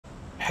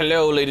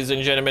Hello, ladies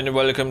and gentlemen,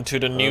 welcome to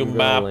the new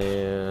map.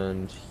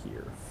 Land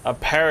here.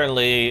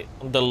 Apparently,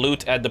 the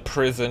loot at the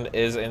prison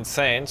is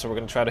insane, so we're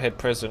gonna try to hit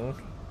prison.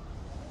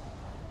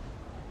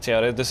 See how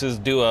it is. This is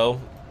duo.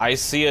 I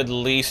see at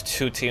least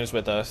 2 teams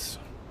with us.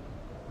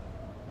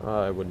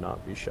 I would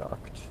not be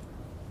shocked.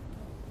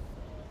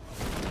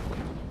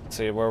 Let's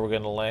see where we're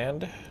gonna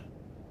land.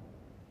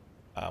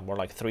 We're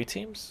like 3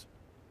 teams.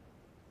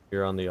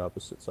 You're on the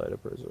opposite side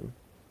of prison.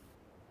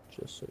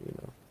 Just so you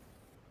know.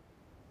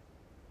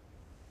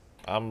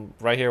 I'm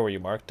right here where you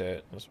marked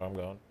it. That's where I'm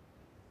going.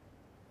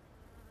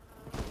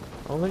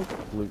 I don't think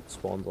loot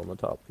spawns on the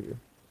top here.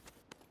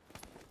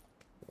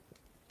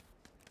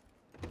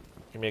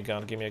 Give me a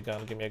gun, give me a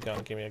gun, give me a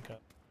gun, give me a gun.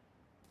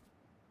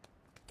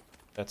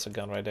 That's a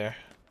gun right there.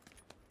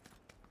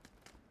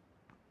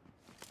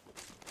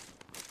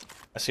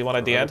 I see one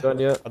at the end.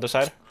 Other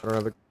side. I don't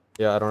have a.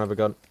 Yeah, I don't have a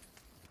gun.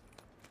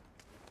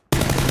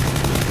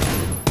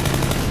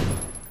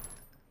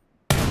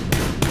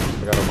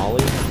 I got a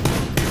molly.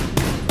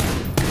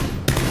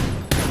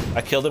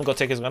 I killed him. Go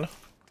take his gun.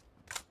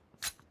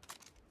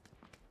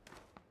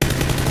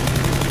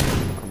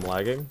 I'm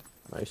lagging.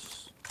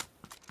 Nice.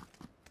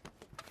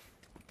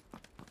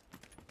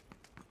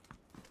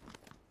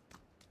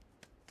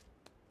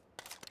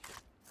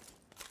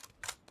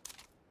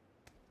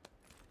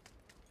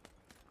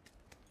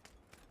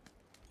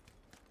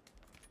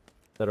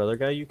 That other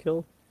guy you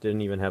killed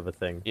didn't even have a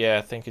thing. Yeah,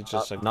 I think it's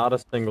just not a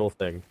single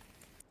thing.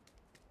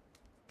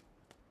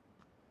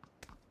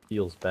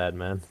 Feels bad,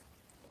 man.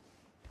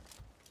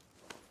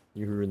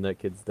 You ruined that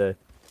kid's day.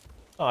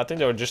 Oh, I think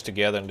they were just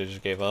together and they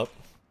just gave up.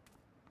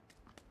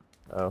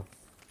 Oh.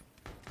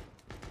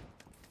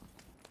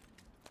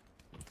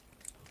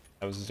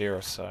 I was 0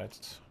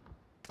 sides.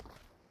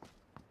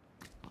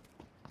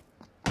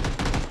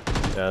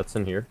 Yeah, it's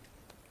in here.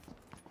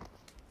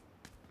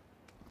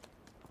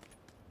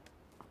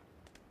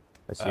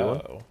 I see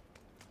one.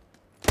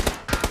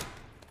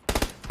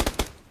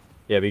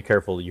 Yeah, be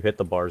careful. You hit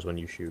the bars when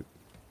you shoot.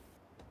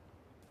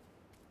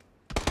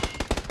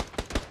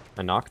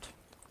 I knocked.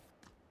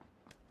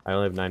 I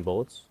only have 9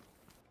 bullets.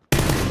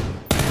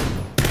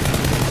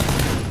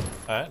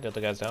 Alright, the other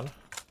guy's down.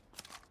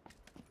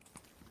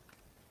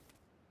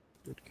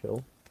 Good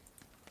kill.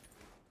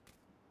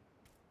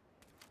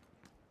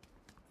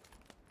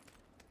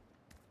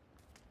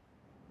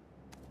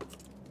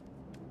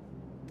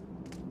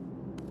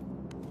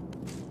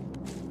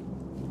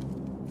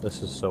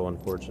 This is so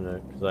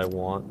unfortunate because I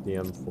want the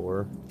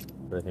M4,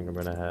 but I think I'm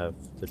gonna have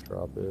to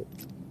drop it.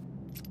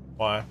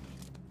 Why?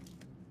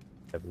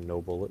 I have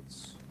no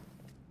bullets.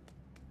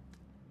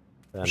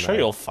 I'm sure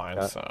you'll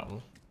find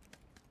some.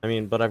 I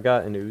mean, but I've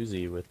got an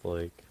Uzi with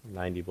like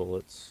 90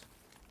 bullets.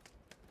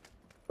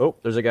 Oh,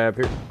 there's a guy up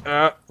here.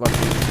 Ah, fuck.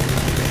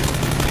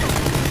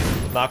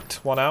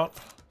 Knocked one out.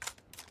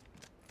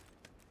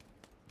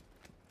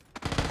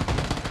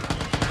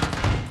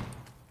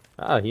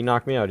 Ah, he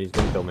knocked me out. He's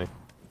gonna kill me.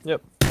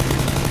 Yep.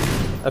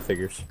 That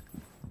figures.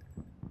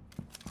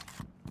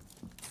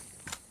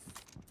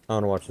 I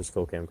wanna watch this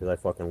kill cam because I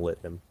fucking lit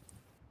him.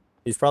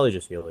 He's probably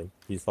just healing.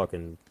 He's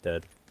fucking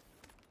dead.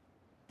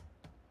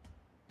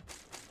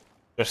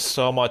 There's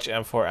so much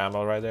M4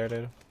 ammo right there,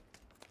 dude.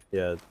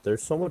 Yeah,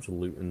 there's so much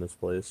loot in this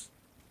place.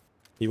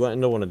 He went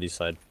into one of these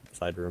side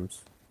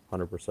rooms,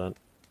 100%.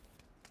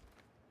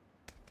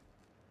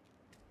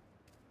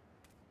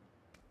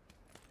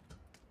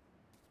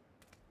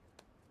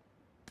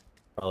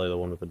 Probably the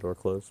one with the door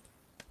closed.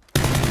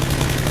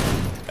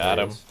 Got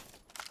him.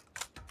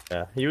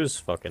 Yeah, he was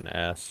fucking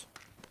ass.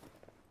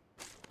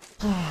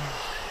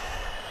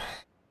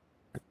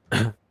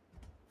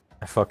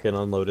 I fucking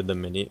unloaded the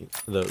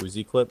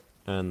Uzi clip,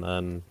 and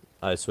then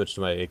I switched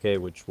to my AK,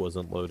 which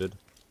wasn't loaded.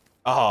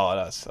 Oh,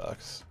 that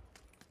sucks.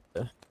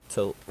 Yeah,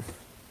 tilt.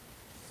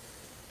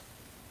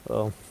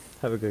 Well,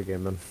 have a good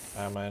game, man.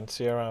 Alright, man.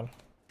 See you around.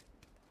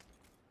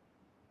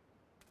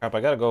 Crap,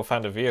 I gotta go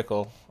find a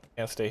vehicle. I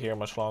can't stay here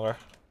much longer.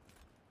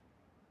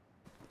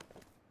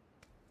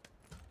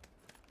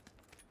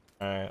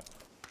 Alright.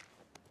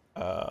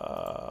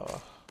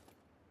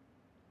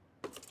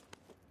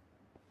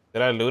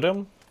 Did I loot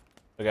him?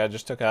 The guy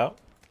just took out?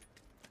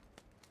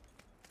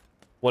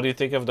 What do you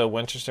think of the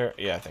Winchester?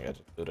 Yeah, I think I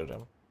just looted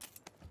him.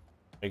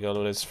 We go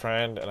loot his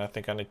friend, and I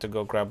think I need to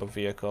go grab a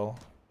vehicle.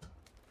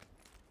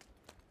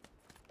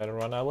 Better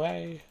run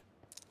away.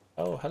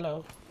 Oh,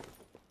 hello.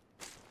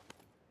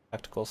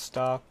 Tactical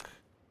stock.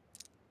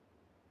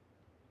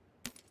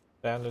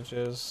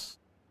 Bandages.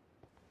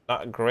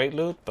 Not great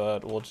loot,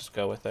 but we'll just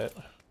go with it.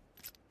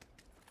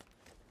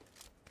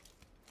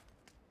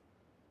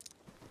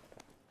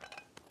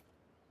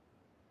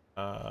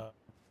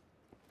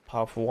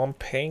 Pop 1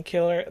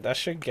 painkiller. That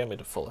should get me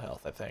to full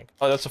health, I think.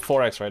 Oh, that's a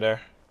 4x right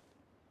there.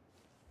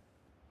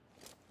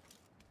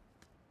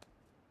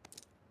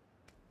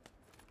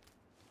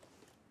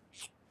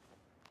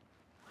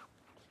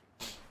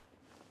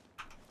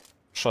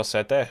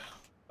 Sciosette.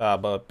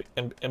 But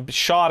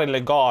pshar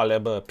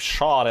illegale, but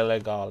pshar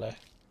illegale.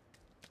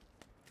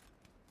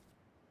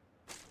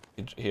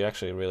 He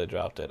actually really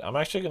dropped it. I'm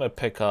actually gonna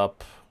pick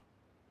up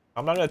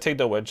I'm not gonna take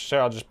the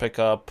Winchester. I'll just pick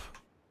up.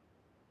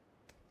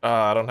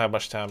 I don't have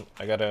much time.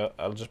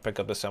 I'll just pick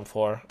up this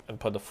M4 and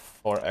put the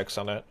 4X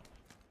on it.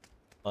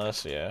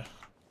 Unless, yeah.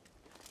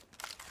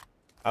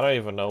 I don't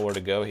even know where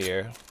to go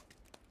here.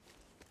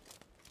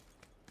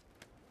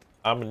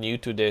 I'm new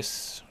to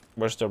this.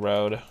 Where's the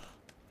road?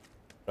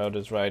 Road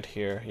is right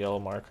here. Yellow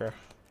marker.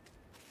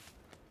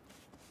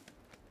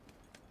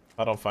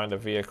 I don't find a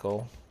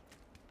vehicle.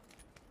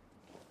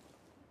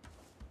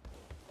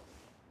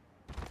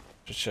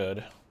 It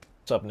should.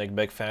 What's up, Nick?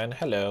 Big fan.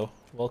 Hello.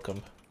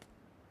 Welcome.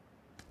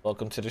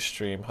 Welcome to the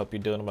stream. Hope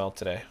you're doing well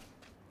today.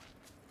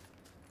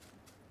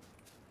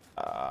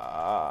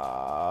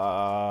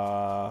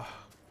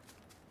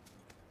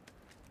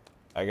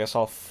 I guess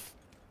I'll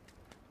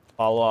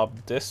follow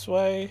up this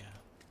way.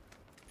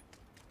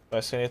 Do I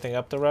see anything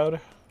up the road?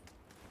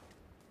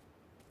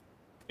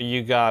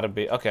 You gotta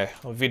be. Okay,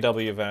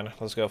 VW van.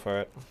 Let's go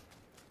for it.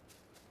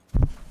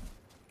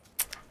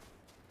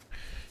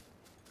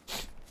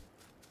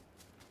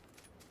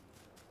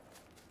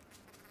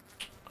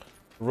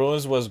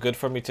 Ruins was good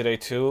for me today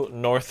too.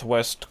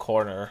 Northwest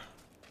corner.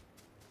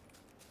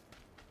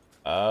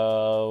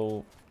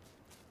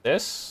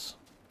 This?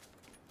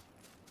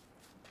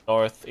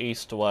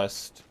 Northeast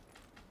west.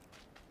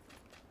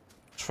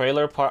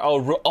 Trailer park.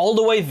 Oh, all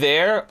the way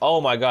there? Oh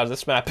my god,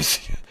 this map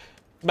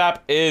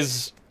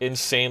is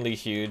insanely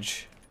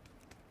huge.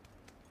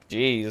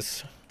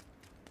 Jeez.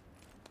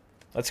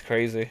 That's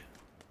crazy.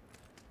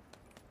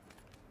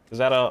 Is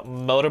that a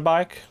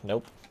motorbike?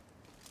 Nope.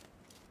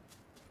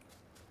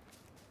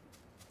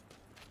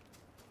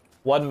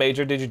 What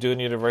major did you do in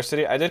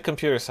university? I did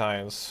computer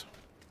science.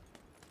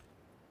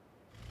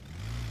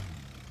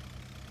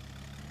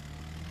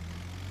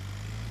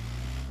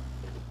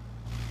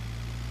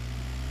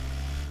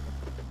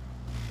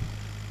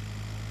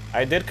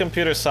 I did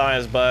computer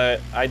science,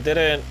 but I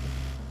didn't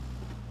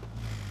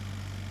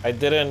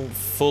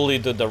fully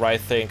do the right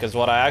thing, because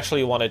what I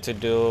actually wanted to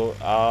do,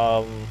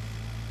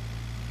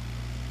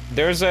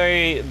 there's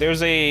a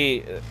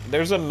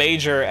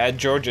major at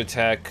Georgia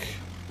Tech,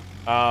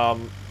 I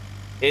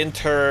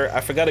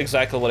forgot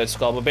exactly what it's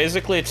called, but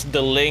basically it's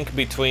the link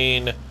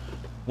between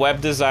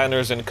web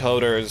designers and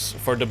coders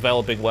for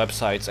developing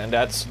websites, and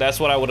that's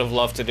what I would have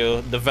loved to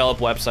do, develop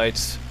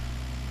websites.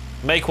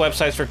 Make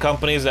websites for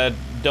companies that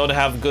don't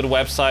have good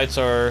websites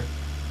or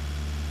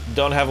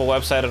don't have a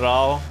website at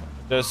all.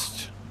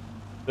 Just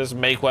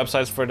make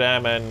websites for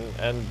them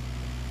and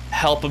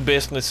help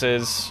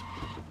businesses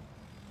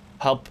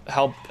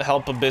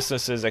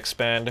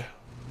expand.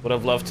 Would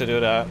have loved to do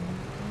that.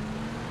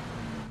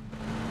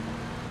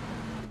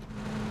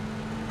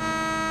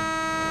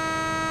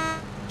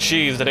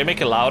 Jeez, did they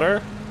make it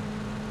louder?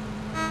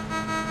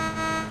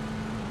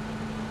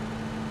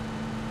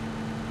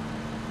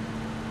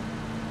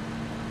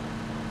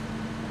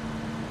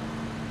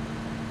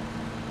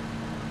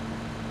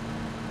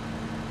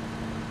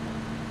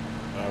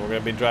 We're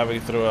gonna be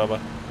driving through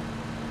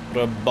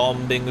a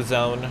bombing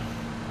zone.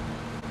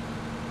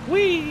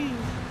 Whee!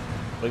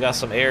 We got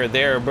some air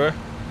there, bro.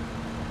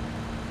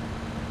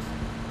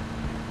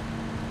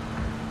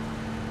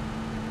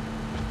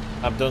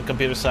 I'm doing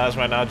computer science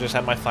right now, just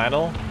had my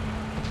final.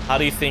 How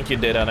do you think you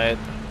did on it?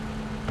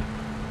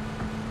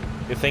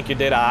 You think you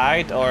did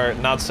aight or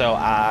not so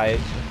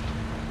aight?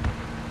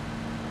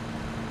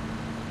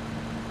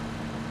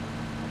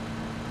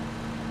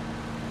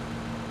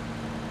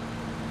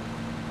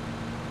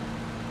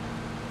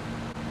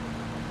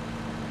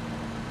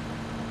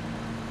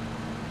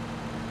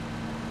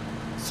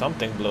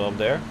 Something blew up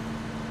there.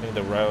 I think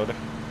the road.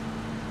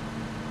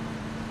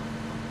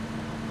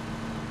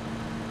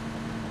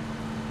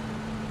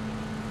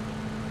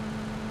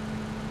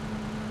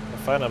 If I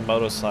find a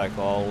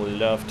motorcycle, I would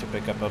love to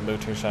pick up a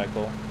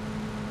motorcycle.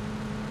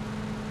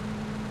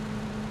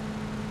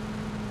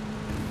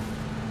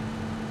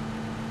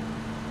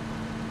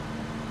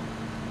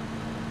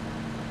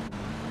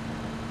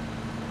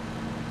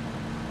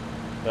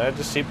 Did I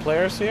just see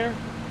players here?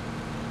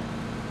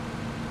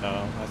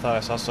 No, I thought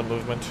I saw some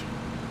movement.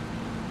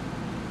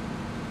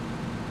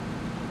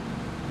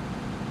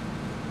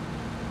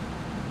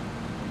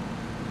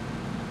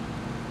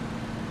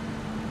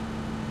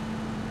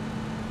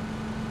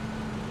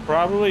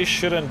 Probably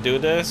shouldn't do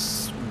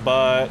this,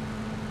 but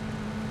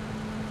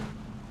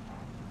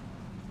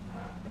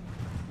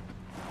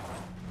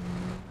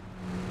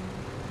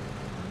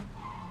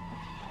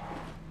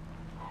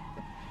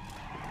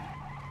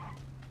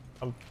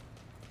I'm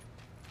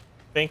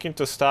thinking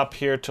to stop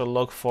here to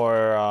look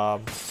for I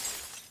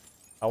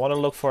want to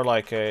look for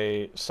like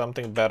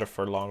something better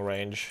for long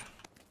range.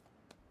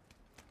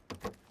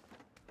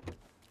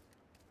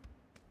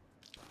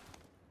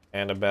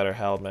 And a better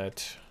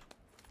helmet.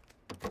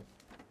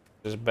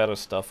 Just better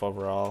stuff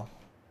overall.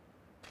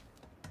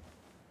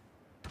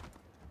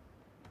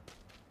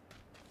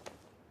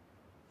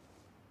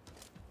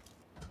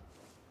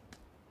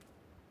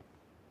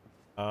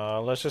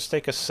 Let's just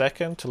take a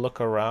second to look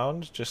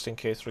around, just in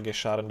case we get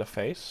shot in the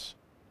face.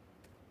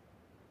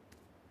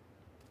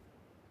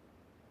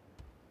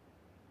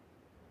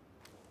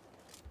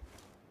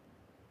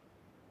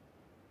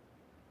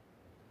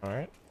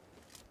 Alright.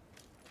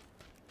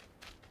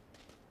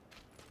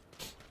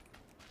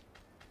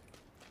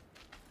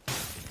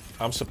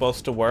 I'm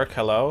supposed to work?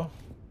 Hello?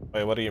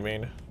 Wait, what do you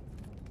mean?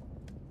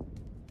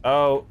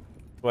 Oh,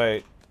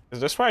 wait. Is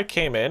this where I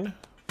came in?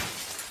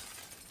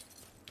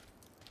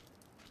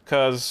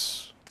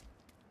 Because...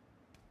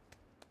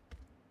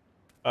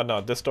 Oh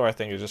no, this door I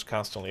think is just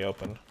constantly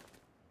open.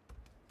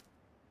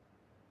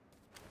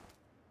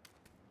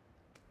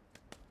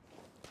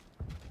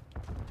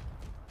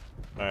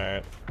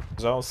 Alright.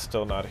 Zone's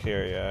still not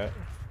here yet.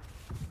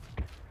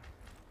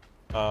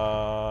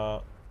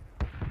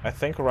 I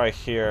think right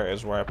here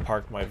is where I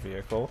parked my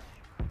vehicle.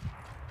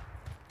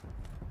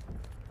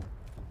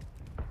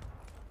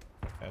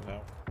 And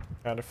now I'm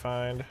trying to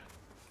find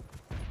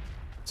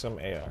some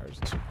ARs.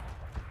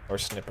 Or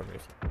sniper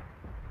rifle.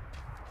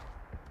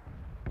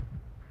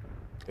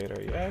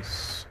 Later,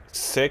 yes.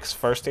 6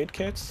 first aid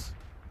kits?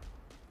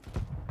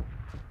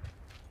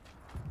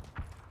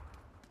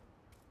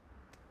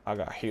 I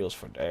got heals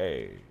for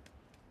days.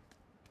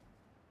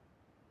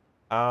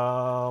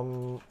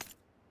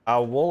 I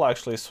will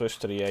actually switch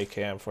to the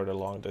AKM for the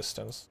long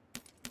distance.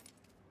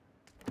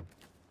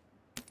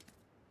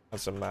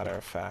 As a matter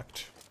of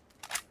fact.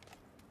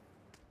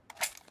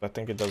 I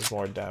think it does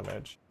more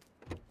damage.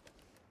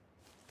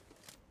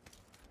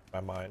 My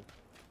mind.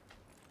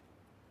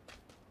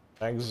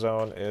 Next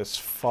zone is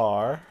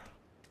far.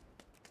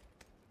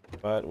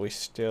 But we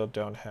still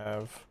don't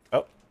have...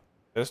 Oh!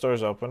 This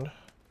door's open.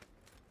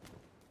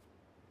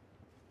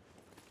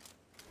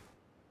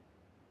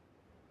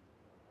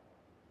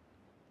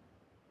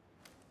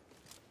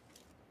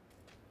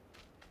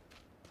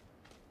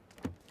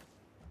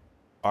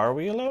 Are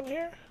we alone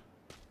here?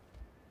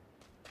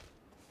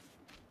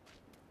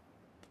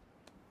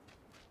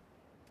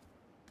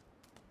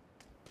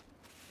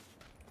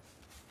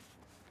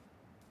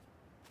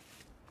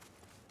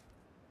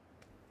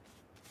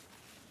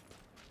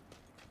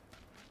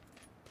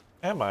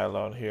 Am I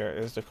alone here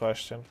is the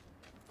question.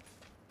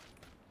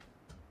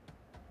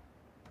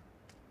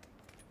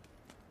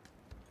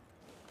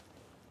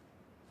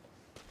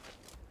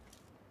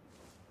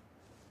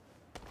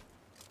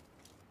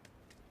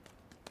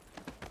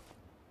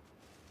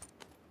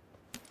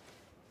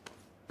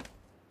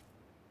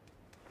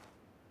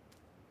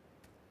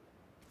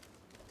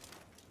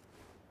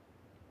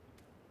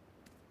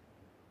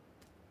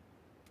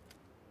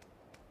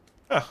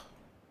 Huh.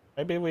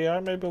 Maybe we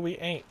are, maybe we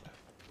ain't.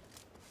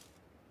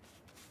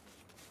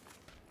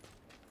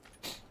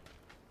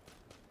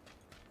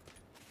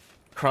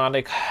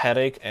 Chronic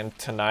headache and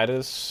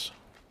tinnitus.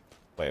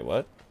 Wait,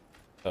 what?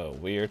 A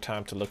weird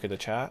time to look at the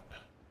chat.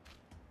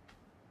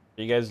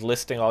 Are you guys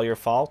listing all your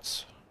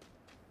faults?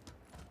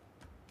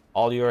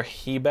 All your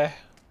hibe?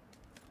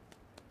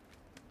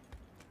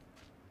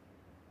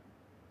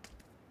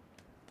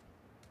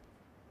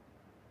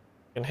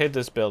 You can hit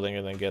this building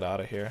and then get out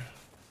of here.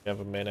 You have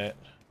a minute.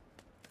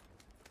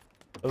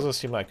 Doesn't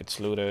seem like it's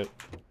looted.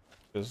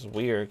 It's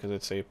weird because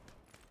it's a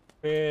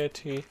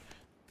pretty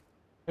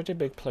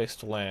big place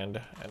to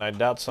land, and I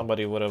doubt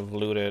somebody would have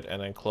looted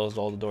and then closed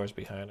all the doors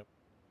behind him.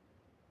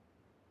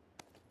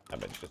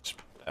 That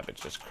bitch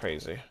just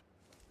crazy.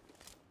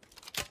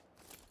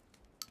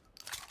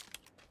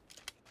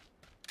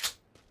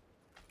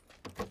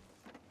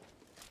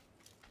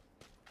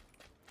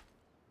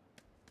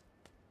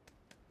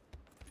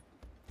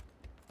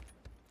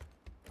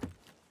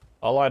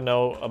 All I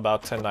know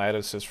about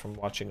tinnitus is from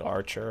watching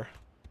Archer.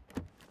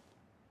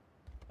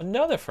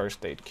 Another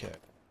first aid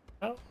kit.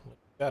 Oh,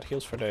 got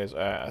heals for days.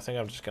 I think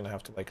I'm just gonna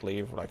have to like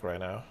leave like right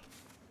now.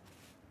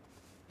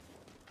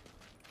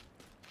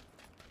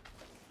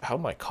 I hope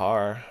my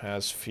car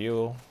has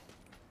fuel.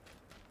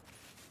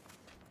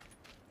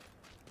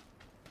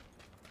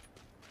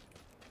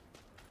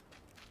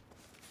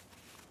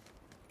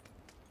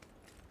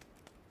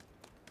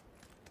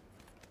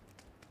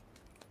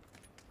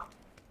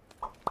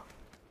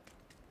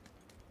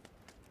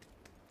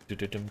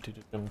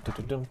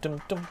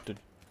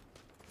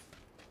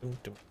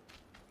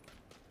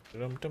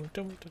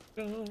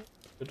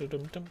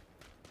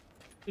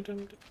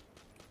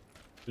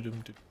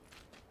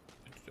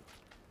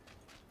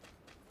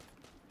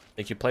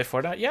 Think you play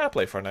Fortnite? Yeah, I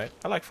play Fortnite.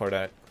 I like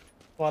Fortnite.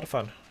 A lot of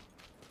fun.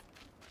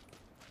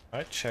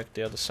 Alright, check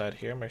the other side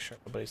here, make sure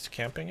nobody's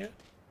camping it.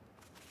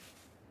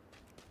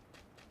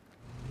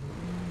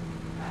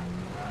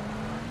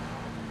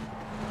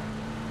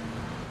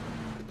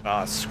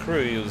 Ah,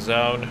 screw you,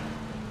 Zone.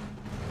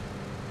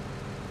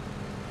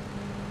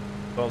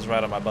 Zone's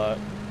right on my butt.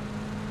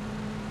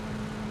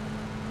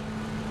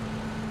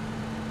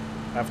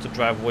 I have to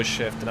drive wood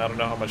shift and I don't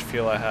know how much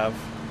fuel I have.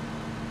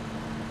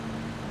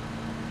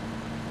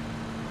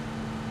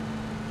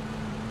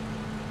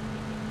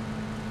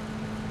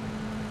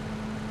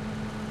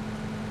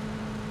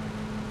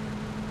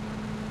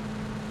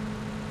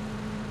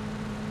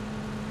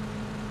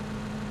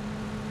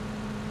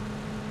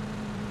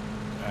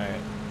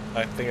 Alright,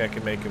 I think I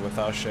can make it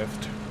without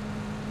shift.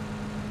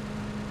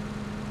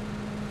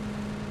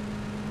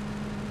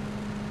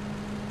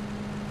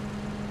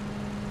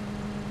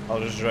 I'll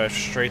just drive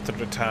straight through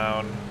the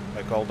town,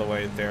 like all the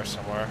way there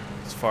somewhere,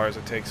 as far as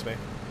it takes me.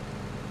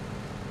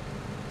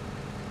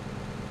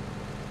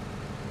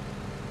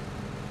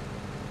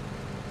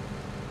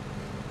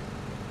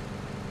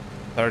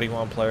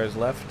 "31 players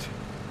left."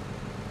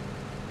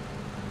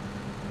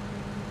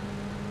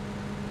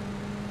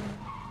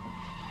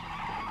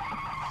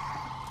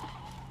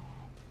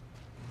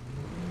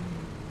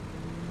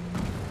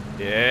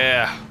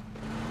 Yeah.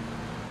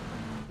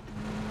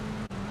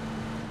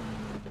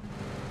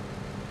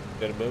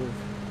 Good move.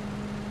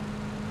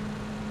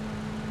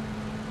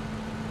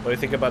 What do you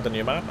think about the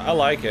new map? I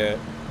like it.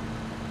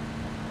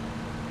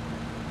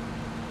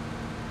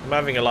 I'm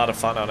having a lot of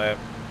fun on it.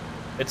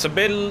 It's a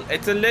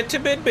little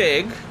bit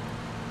big.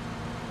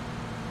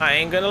 I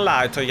ain't gonna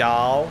lie to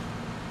y'all.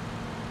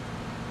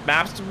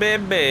 Map's a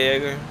bit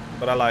big,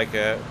 but I like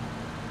it.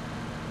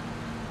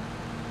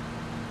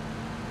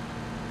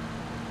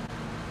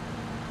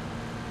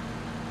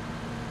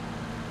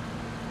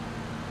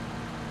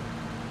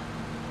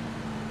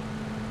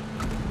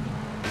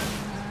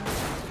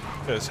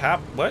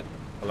 What?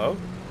 Hello?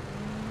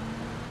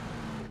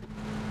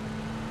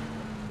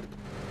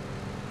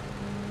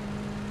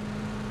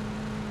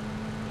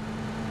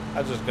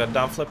 I just got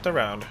down flipped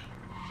around.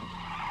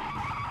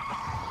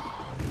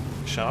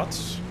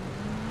 Shots?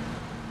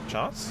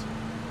 Shots?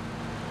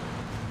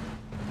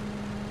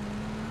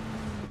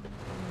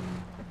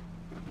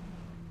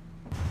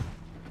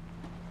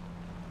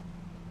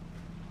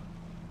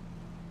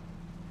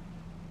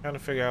 Trying to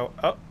figure out.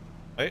 Oh,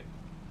 wait.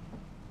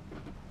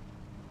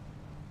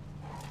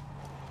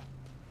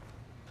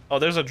 Oh,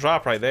 there's a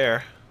drop right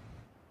there.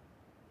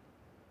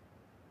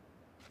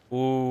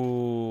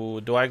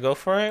 Ooh, do I go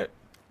for it?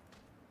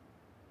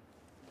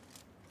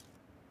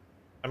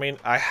 I mean,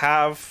 I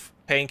have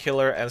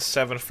painkiller and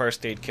 7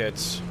 first aid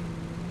kits.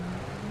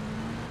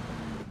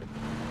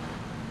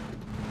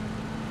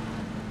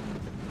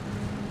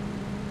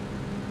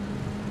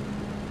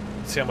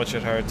 Let's see how much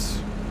it hurts.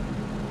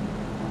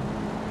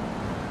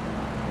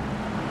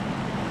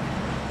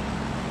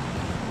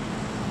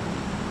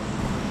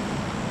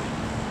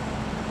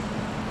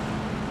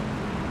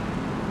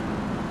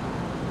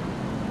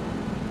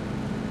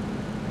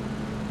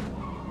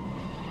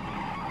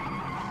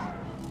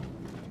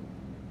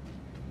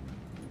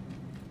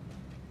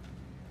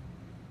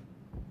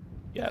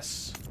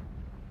 Yes.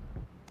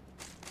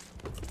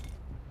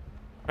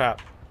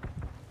 Crap.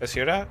 Guys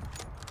hear that?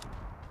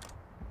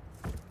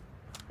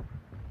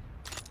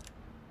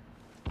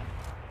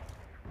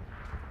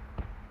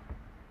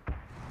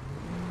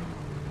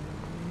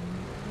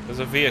 There's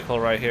a vehicle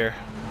right here.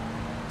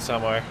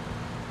 Somewhere.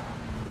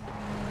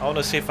 I want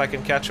to see if I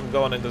can catch him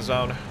going in the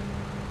zone.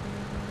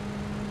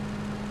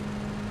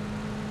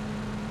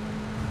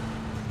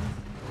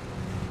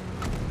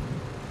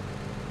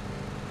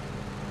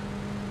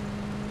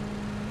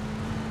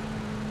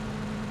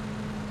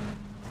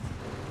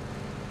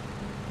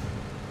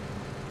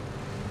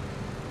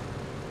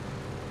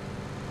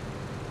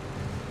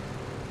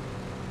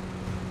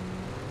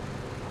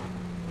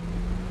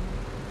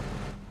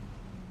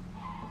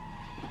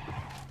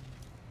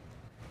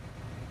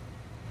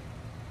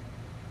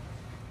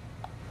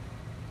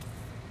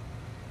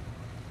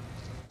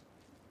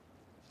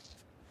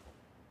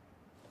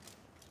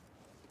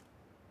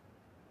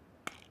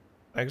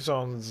 Next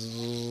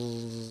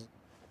zone's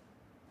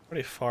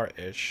pretty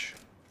far-ish.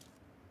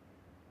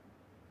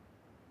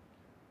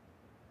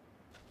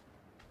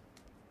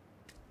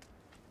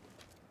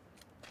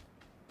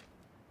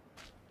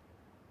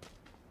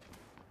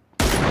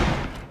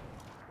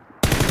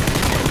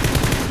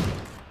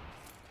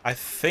 I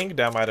think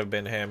that might have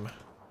been him.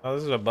 Oh,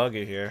 this is a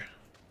buggy here.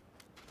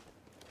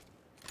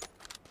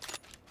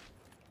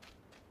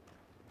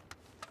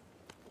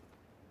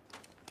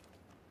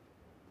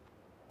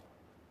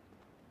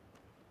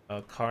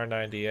 Car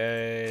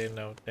 98,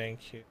 no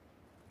thank you.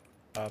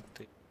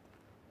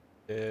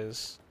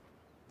 Is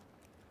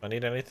I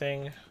need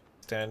anything?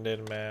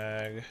 Standard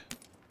mag.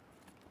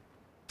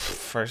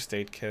 First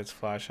aid kits,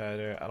 flash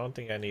hider. I don't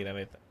think I need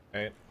anything,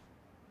 right?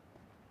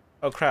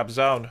 Oh crap,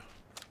 zone.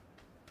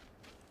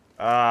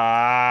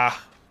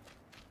 Ah,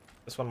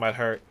 this one might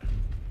hurt.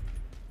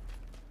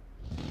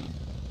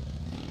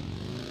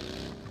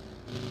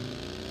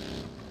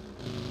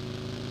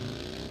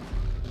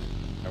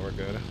 Alright, we're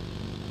good.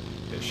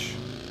 Ish.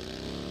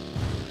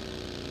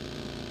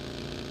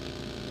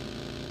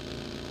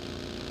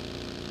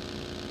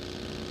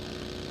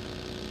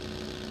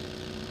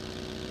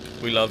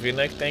 We love you,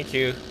 Nick. Thank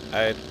you.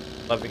 I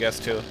love you guys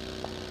too.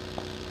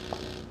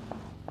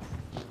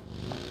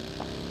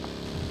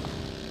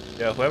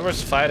 Yeah,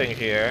 whoever's fighting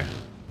here.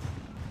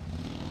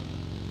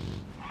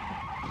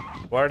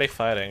 Why are they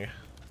fighting?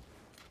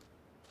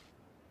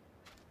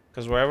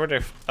 Because wherever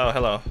they're. Oh,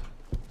 hello.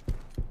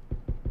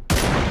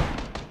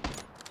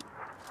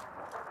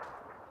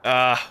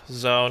 Ah,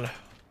 zone.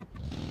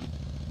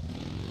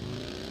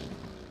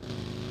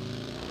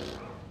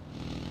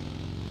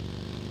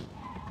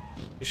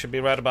 You should be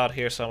right about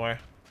here somewhere.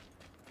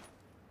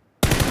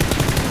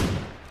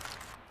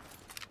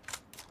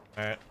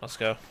 Alright, let's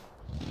go.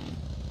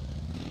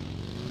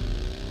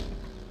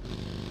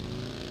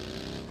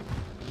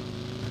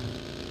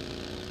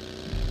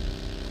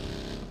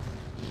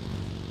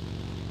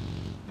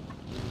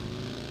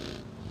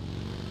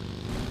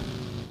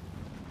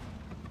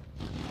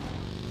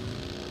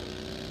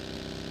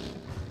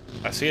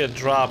 I see a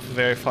drop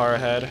very far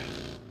ahead.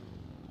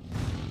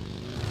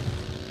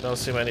 Don't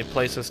see many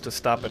places to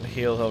stop and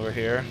heal over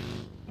here.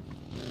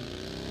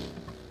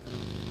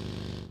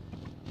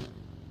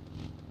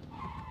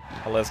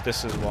 Unless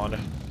this is one.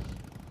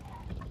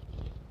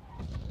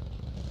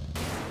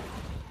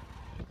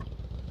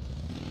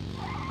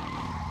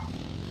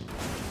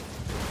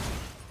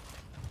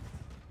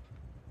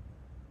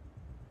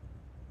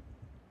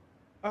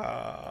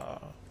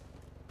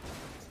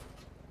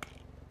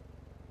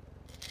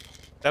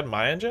 Is that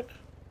my engine?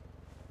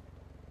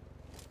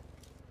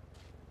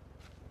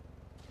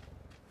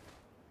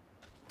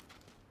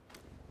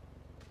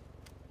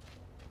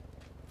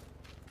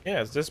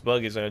 Yeah, it's this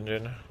buggy's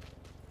engine.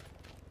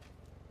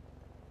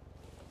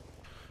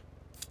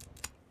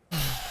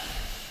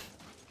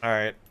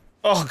 Alright.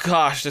 Oh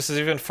gosh, this is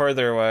even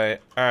further away.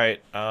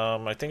 Alright,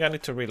 I think I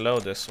need to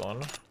reload this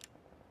one.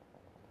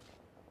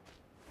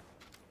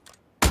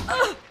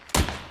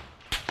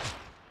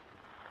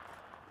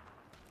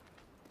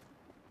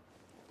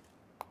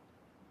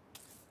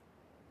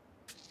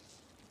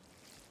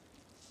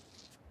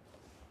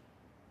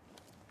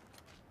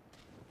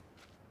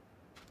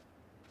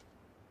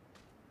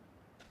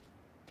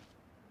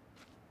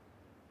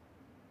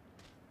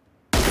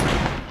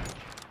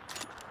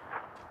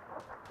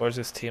 Where's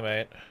his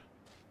teammate?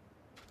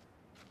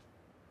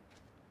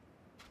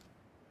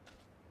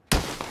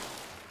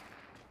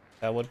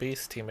 That would be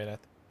his teammate, I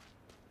think.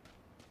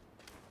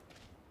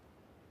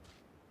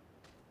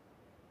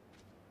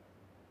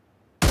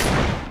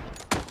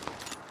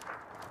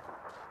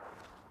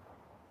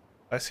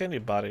 I see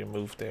anybody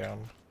move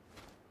down.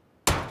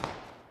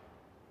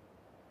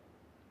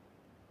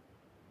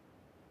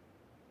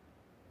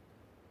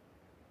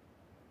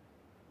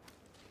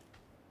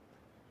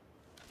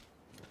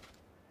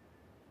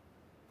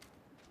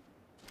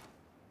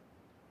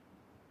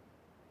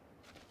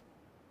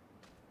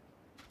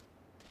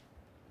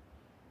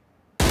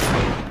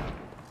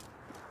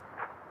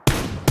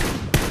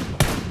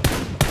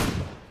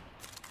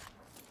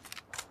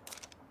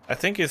 I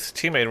think his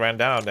teammate ran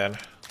down then.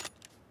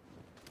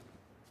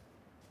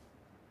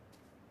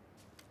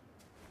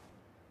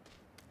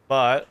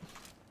 But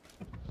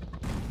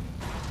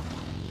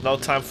no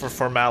time for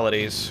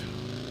formalities.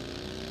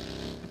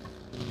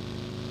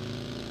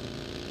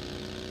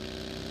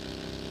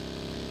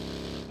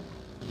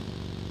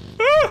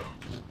 Ah!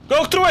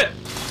 Go through it!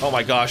 Oh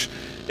my gosh.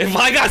 If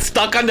I got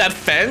stuck on that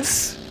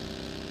fence,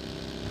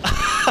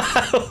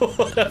 I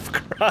would have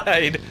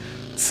cried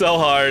so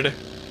hard.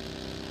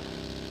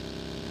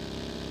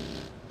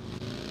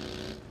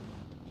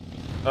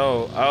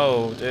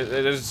 Oh,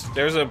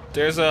 there's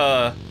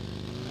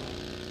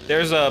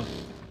a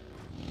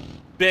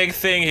big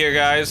thing here,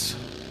 guys.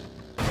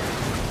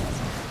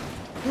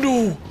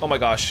 No! Oh my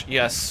gosh,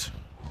 yes.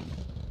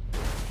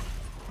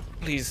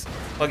 Please,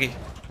 buggy.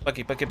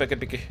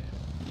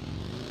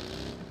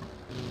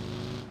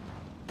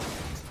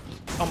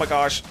 Oh my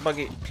gosh,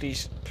 buggy,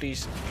 please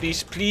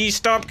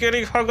stop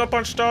getting hung up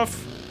on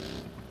stuff.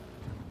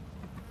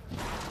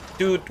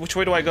 Dude, which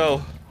way do I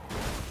go?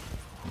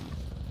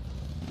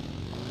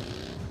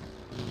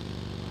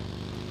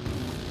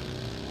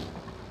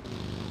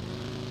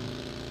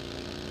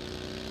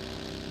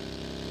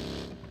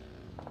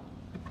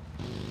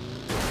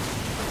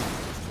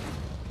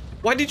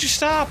 Why did you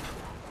stop?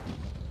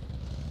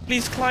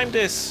 Please climb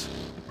this.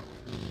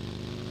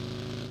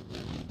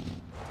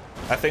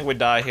 I think we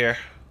die here.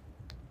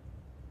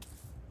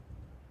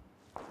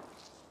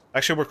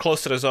 Actually, we're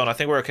close to the zone. I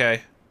think we're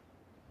okay.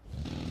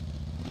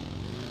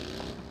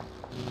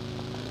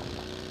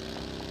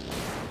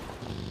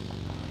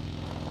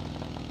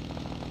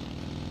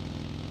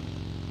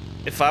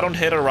 If I don't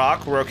hit a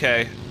rock, we're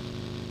okay.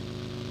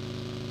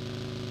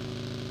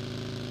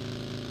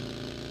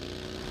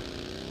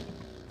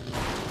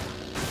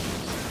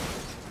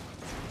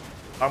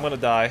 I'm gonna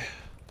die.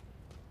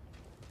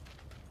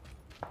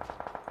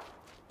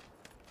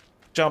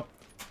 Jump.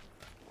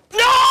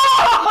 No!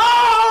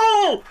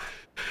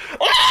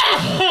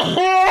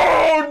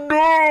 Oh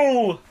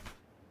no!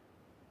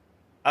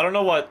 I don't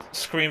know what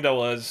scream that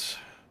was.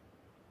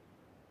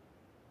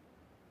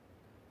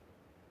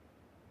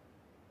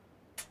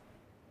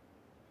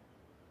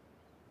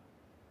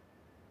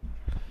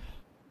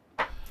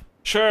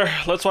 Sure,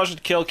 let's watch the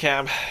kill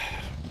cam.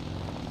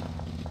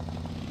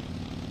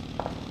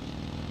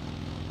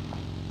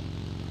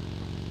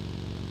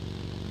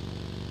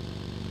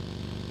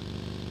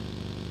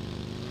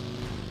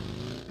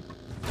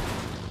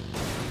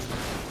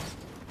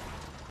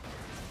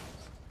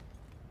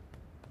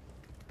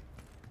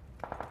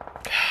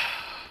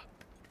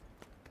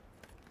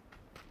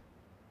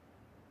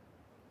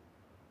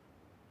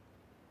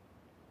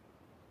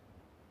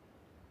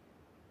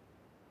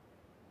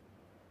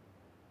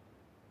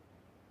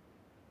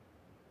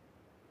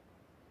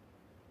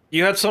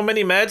 You had so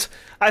many meds?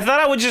 I thought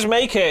I would just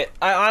make it.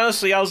 I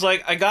honestly, I was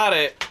like, I got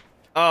it.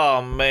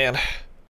 Oh, man.